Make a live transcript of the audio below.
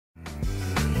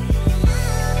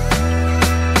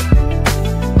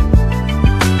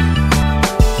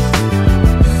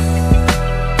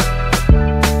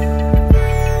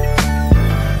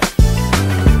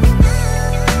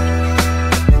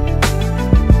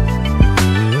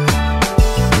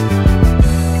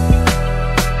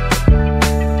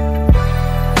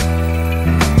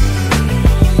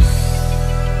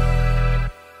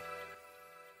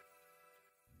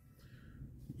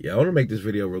gonna make this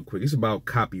video real quick. It's about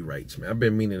copyrights, man. I've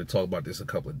been meaning to talk about this a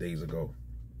couple of days ago.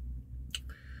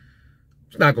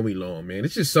 It's not gonna be long, man.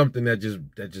 It's just something that just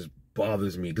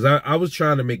bothers me. Because I was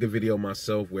trying to make a video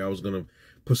myself where I was gonna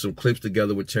put some clips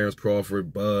together with Terrence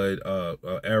Crawford, Bud,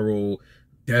 Errol,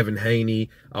 Devin Haney.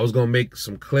 I was gonna make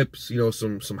some clips, you know,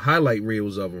 some highlight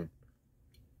reels of them.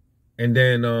 And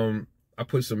then I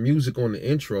put some music on the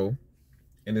intro,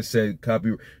 and it said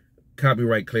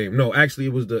copyright claim. No, actually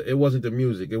it wasn't the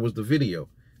music, it was the video.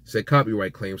 It said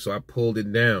copyright claim, so I pulled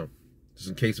it down just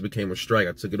in case it became a strike.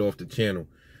 I took it off the channel.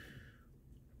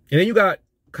 And then you got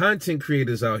content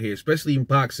creators out here, especially in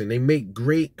boxing. They make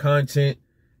great content.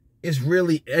 It's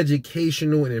really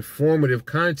educational and informative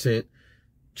content,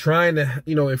 trying to,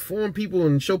 you know, inform people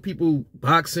and show people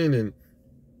boxing and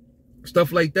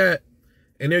stuff like that.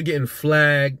 And they're getting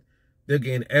flagged. They're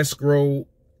getting escrow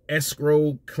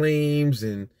claims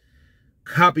and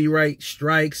copyright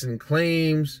strikes and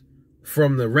claims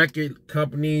from the record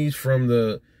companies, from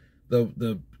the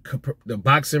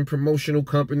boxing promotional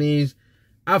companies.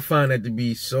 I find that to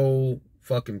be so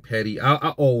fucking petty. I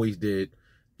always did.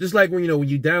 Just like when, you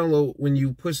know, when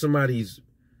you put somebody's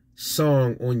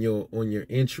song on your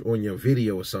intro, on your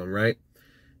video or something, right?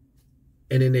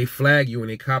 And then they flag you and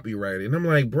they copyright it. And I'm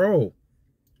like, bro,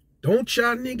 don't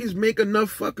y'all niggas make enough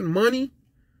fucking money?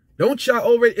 Don't y'all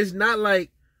already, it's not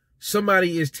like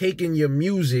somebody is taking your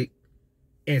music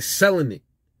and selling it.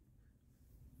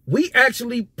 We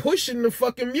actually pushing the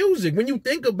fucking music. When you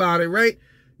think about it, right?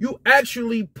 You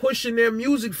actually pushing their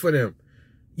music for them.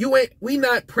 We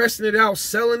not pressing it out,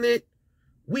 selling it.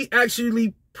 We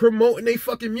actually promoting their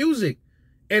fucking music.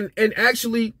 And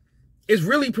actually, it's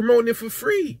really promoting it for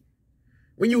free.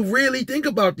 When you really think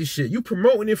about this shit, you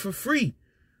promoting it for free.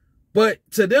 But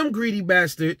to them greedy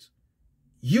bastards,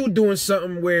 you doing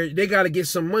something where they got to get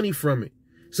some money from it.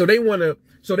 So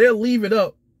they'll leave it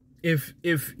up if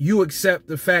you accept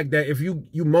the fact that if you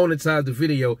monetize the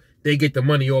video, they get the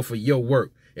money off of your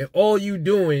work. And all you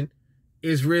doing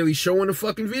is really showing the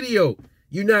fucking video.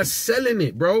 You're not selling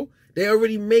it, bro. They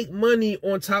already make money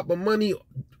on top of money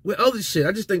with other shit.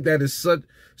 I just think that is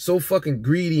so fucking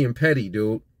greedy and petty,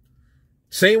 dude.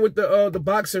 Same with the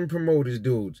boxing promoters,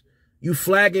 dudes. You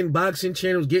flagging boxing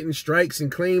channels, getting strikes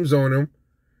and claims on them.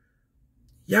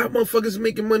 Y'all motherfuckers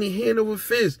making money hand over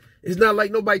fist. It's not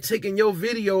like nobody taking your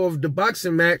video of the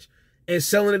boxing match and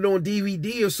selling it on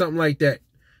DVD or something like that.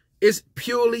 It's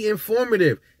purely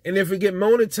informative. And if it get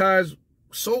monetized,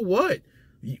 so what?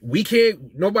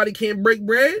 Nobody can't break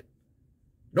bread.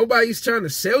 Nobody's trying to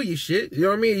sell you shit. You know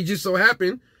what I mean? It just so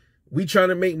happened we trying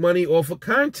to make money off of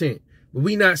content. But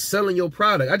we not selling your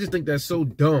product. I just think that's so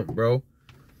dumb, bro.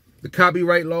 The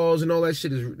copyright laws and all that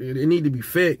shit, it need to be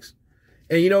fixed.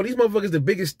 And you know, these motherfuckers the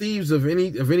biggest thieves of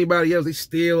anybody else. They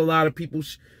steal a lot of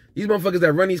people's. These motherfuckers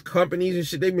that run these companies and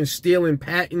shit, they've been stealing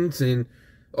patents and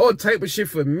all type of shit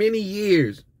for many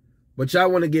years. But y'all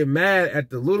want to get mad at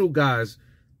the little guys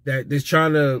that's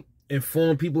trying to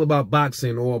inform people about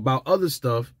boxing or about other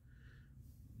stuff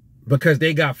because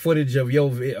they got footage of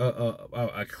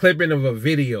a clipping of a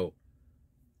video.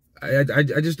 I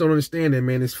just don't understand it,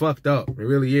 man. It's fucked up. It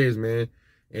really is, man.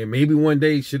 And maybe one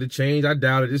day it should have changed. I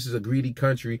doubt it. This is a greedy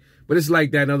country. But it's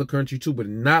like that in other countries too, but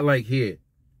not like here.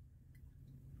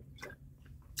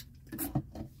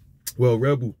 Well,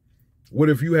 Rebel, what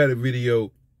if you had a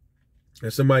video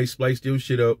and somebody spliced your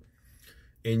shit up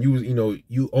and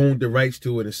you owned the rights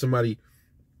to it and somebody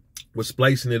was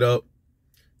splicing it up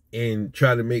and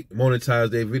try to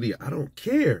monetize their video? I don't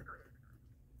care.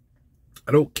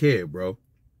 I don't care, bro.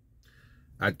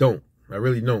 I don't. I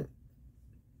really don't.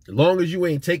 As long as you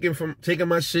ain't taking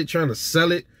my shit, trying to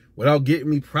sell it without getting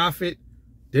me profit,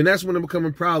 then that's when it becomes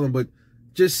a problem. But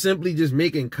just simply just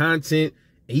making content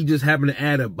and you just happen to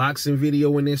add a boxing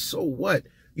video in there, so what?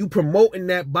 You promoting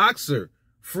that boxer.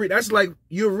 Free. That's like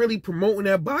you're really promoting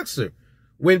that boxer.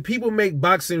 When people make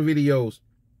boxing videos,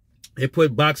 they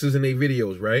put boxers in their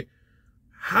videos, right?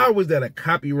 How is that a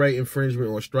copyright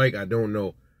infringement or strike? I don't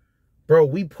know. Bro,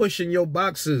 we pushing your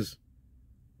boxers.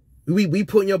 We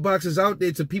putting your boxers out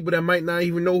there to people that might not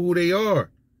even know who they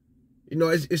are. You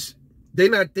know, they're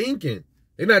not thinking.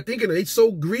 They're not thinking. They're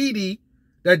so greedy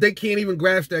that they can't even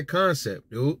grasp that concept,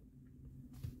 dude.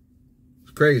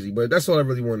 It's crazy, but that's all I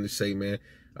really wanted to say, man.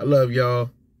 I love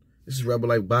y'all. This is Rebel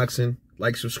Life Boxing.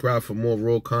 Like, subscribe for more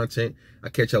raw content.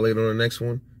 I'll catch y'all later on the next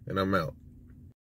one, and I'm out.